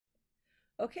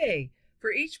Okay,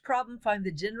 for each problem, find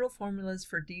the general formulas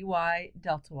for dy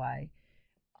delta y.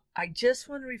 I just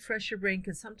want to refresh your brain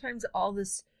because sometimes all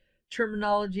this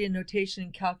terminology and notation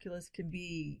in calculus can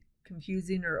be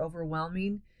confusing or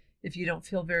overwhelming if you don't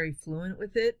feel very fluent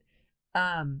with it.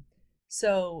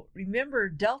 So remember,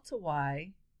 delta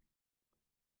y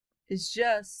is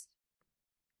just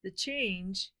the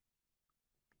change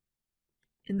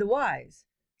in the y's.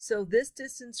 So this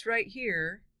distance right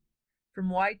here from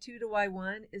y2 to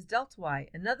y1 is delta y.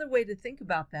 Another way to think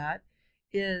about that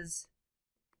is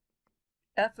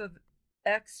f of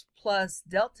x plus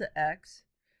delta x.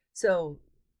 So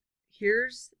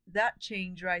here's that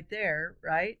change right there,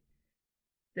 right?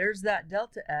 There's that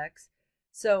delta x.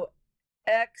 So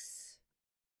x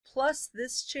plus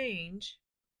this change,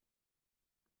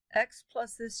 f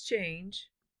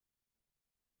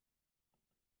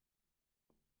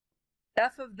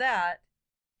of that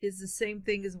is the same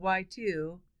thing as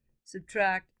y2.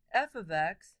 Subtract f of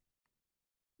x.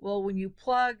 Well, when you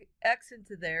plug x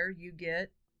into there, you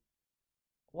get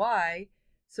y.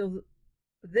 So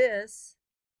this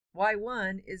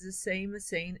y1 is the same as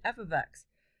saying f of x.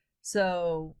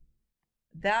 So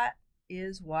that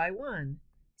is y1.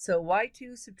 So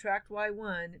y2 subtract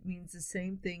y1 means the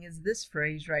same thing as this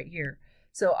phrase right here.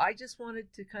 So I just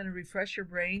wanted to kind of refresh your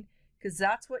brain because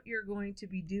that's what you're going to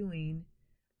be doing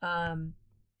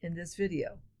in this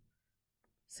video.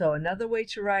 So another way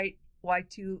to write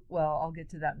y2, well, I'll get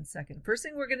to that in a second. First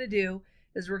thing we're going to do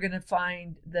is we're going to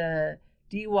find the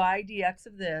dy dx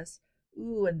of this.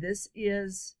 Ooh, and this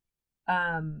is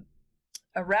a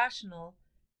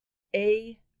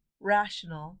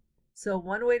rational. So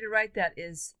one way to write that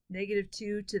is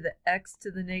 -2 to the x to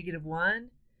the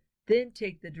 -1, then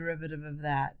take the derivative of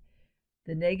that.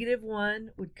 The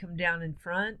 -1 would come down in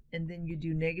front, and then you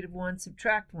do -1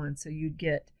 subtract 1, so you'd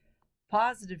get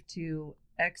 +2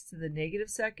 x to the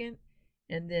 -2nd,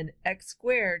 and then x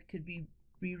squared could be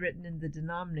rewritten in the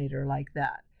denominator like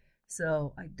that.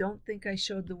 So I don't think I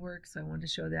showed the work, so I wanted to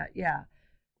show that. Yeah.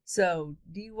 So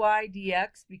dy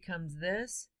dx becomes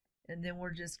this, and then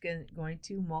we're just going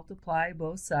to multiply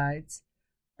both sides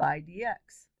by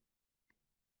dx.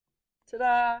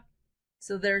 Ta-da!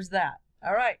 So there's that.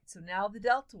 All right, so now the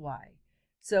delta y.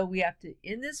 So we have to,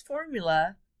 in this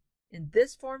formula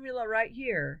right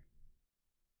here,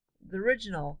 the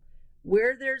original,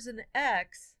 where there's an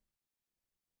x,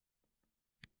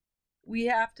 we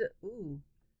have to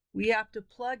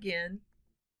plug in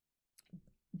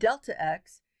delta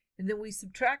x, and then we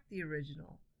subtract the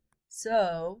original.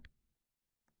 So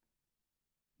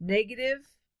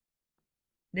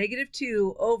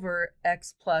 -2 over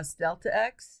x plus delta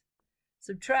x,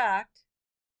 subtract,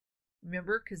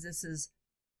 remember, because this is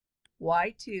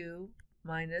y2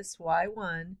 minus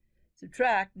y1,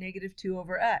 subtract -2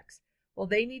 over x. Well,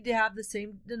 they need to have the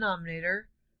same denominator,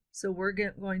 so we're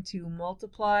going to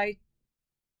multiply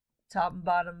top and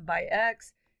bottom by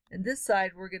x, and this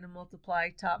side we're going to multiply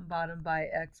top and bottom by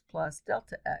x plus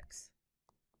delta x.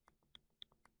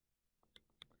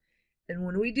 And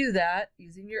when we do that,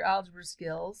 using your algebra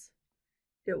skills,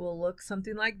 it will look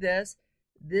something like this.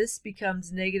 This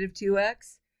becomes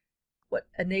 -2x. What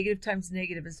a negative times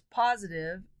negative is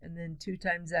positive, and then 2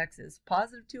 times x is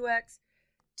 +2x.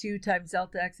 2 times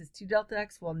delta x is 2 delta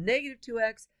x. Well,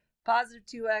 -2x,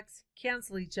 +2x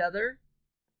cancel each other.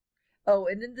 Oh,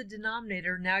 and in the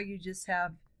denominator, now you just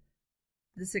have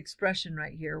this expression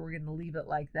right here. We're going to leave it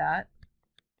like that.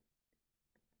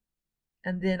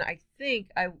 And then I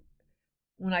think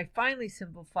when I finally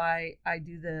simplify, I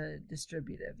do the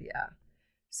distributive, yeah.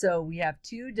 So we have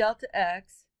 2 delta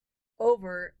x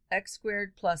over x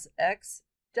squared plus x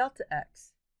delta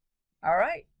x. All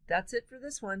right, that's it for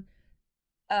this one.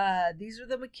 These are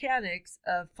the mechanics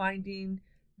of finding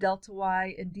delta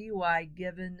y and dy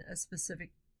given a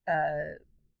specific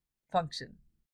function.